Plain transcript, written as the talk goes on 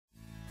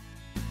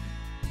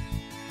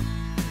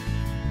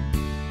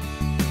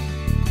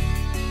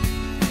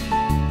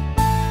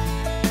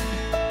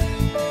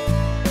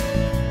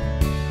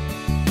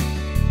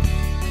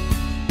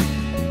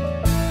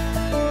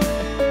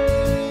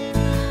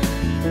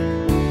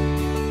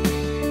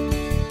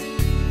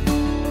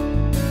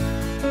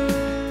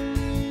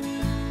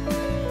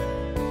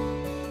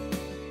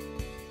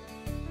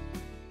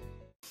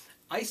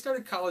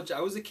started college,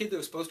 I was a kid that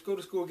was supposed to go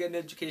to school, get an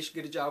education,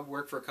 get a job,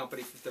 work for a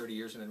company for 30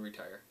 years, and then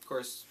retire. Of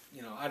course,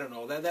 you know, I don't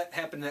know. That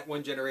happened in that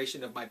one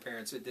generation of my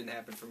parents. It didn't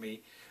happen for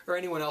me or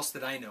anyone else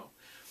that I know.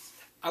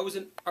 I was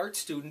an art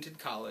student in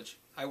college.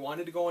 I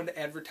wanted to go into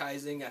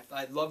advertising.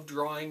 I loved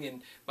drawing,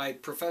 and my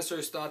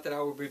professors thought that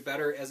I would be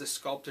better as a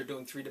sculptor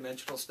doing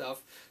three-dimensional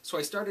stuff. So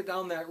I started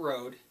down that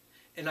road,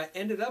 and I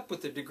ended up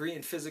with a degree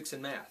in physics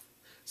and math.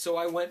 So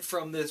I went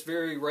from this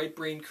very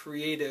right-brain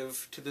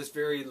creative to this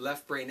very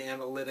left-brain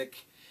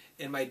analytic,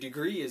 and my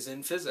degree is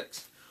in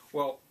physics.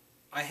 Well,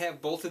 I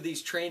have both of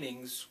these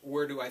trainings.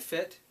 Where do I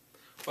fit?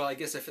 Well, I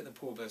guess I fit in the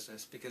pool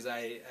business because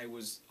I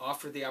was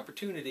offered the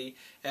opportunity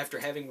after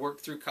having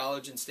worked through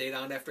college and stayed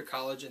on after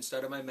college and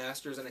started my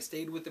master's, and I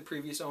stayed with the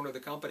previous owner of the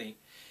company.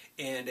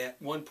 And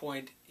at one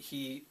point,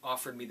 he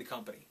offered me the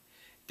company.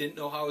 Didn't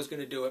know how I was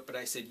going to do it, but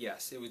I said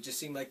yes. It would just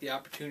seem like the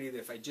opportunity that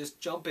if I just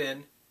jump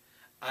in,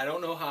 I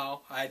don't know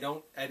how. I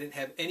didn't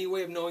have any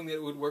way of knowing that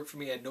it would work for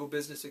me. I had no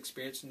business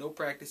experience, no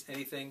practice,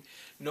 anything,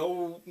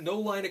 no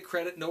line of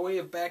credit, no way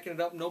of backing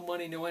it up, no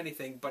money, no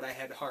anything, but I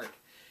had heart.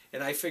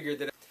 And I figured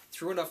that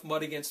threw enough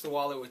mud against the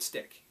wall, it would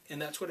stick.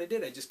 And that's what I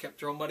did. I just kept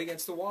throwing mud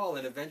against the wall,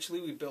 and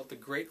eventually we built a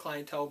great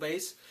clientele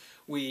base.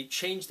 We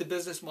changed the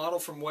business model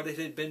from what it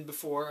had been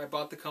before I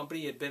bought the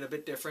company. It had been a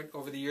bit different.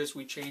 Over the years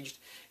we changed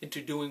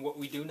into doing what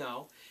we do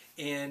now,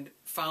 and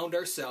found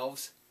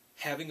ourselves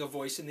having a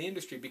voice in the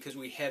industry because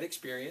we had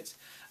experience.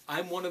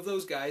 I'm one of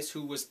those guys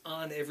who was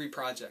on every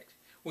project.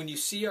 When you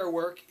see our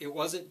work, it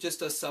wasn't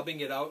just us subbing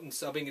it out and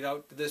subbing it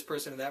out to this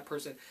person and that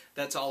person.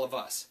 That's all of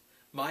us.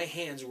 My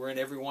hands were in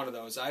every one of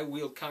those. I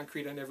wheeled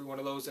concrete on every one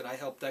of those, and I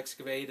helped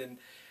excavate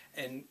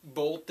and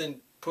bolt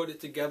and put it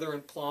together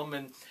and plumb.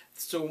 And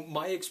so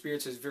my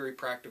experience is very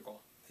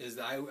practical.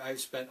 I've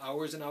spent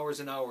hours and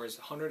hours and hours,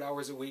 100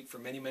 hours a week for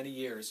many, many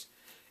years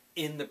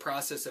in the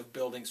process of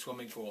building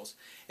swimming pools.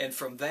 And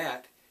from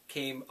that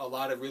came a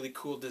lot of really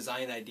cool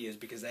design ideas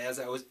because as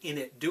I was in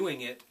it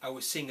doing it, I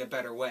was seeing a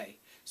better way.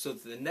 So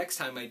that the next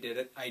time I did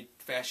it, I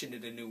fashioned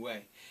it a new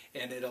way.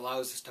 And it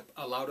allowed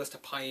us to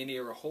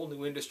pioneer a whole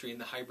new industry in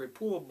the hybrid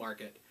pool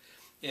market.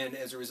 And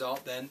as a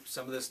result, then,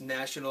 some of this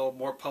national,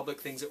 more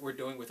public things that we're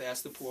doing with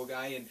Ask the Pool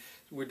Guy, and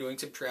we're doing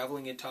some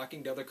traveling and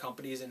talking to other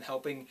companies and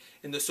helping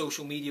in the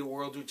social media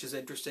world, which is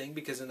interesting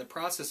because in the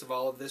process of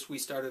all of this, we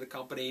started a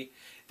company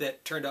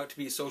that turned out to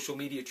be a social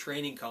media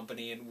training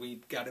company, and we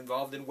got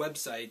involved in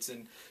websites.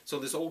 And so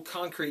this old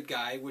concrete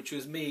guy, which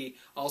was me,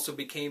 also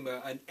became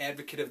an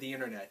advocate of the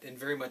internet and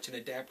very much an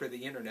adapter of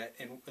the internet,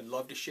 and would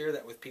love to share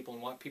that with people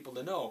and want people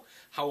to know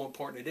how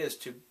important it is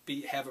to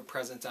have a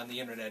presence on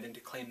the internet and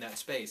to claim that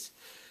space.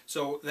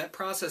 So that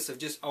process of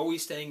just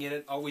always staying in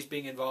it, always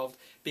being involved,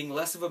 being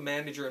less of a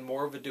manager and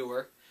more of a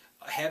doer,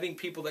 having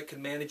people that could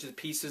manage the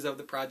pieces of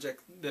the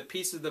project, the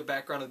pieces of the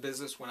background of the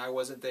business when I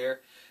wasn't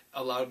there,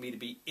 allowed me to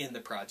be in the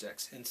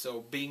projects. And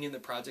so being in the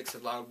projects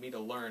allowed me to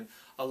learn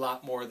a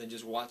lot more than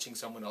just watching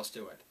someone else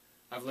do it.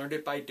 I've learned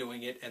it by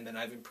doing it, and then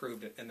I've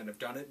improved it, and then I've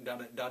done it and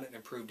done it and done it and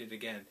improved it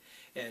again.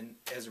 And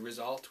as a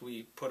result,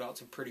 we put out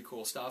some pretty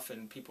cool stuff,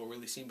 and people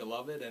really seem to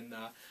love it, and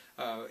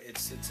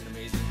it's an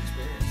amazing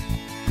experience.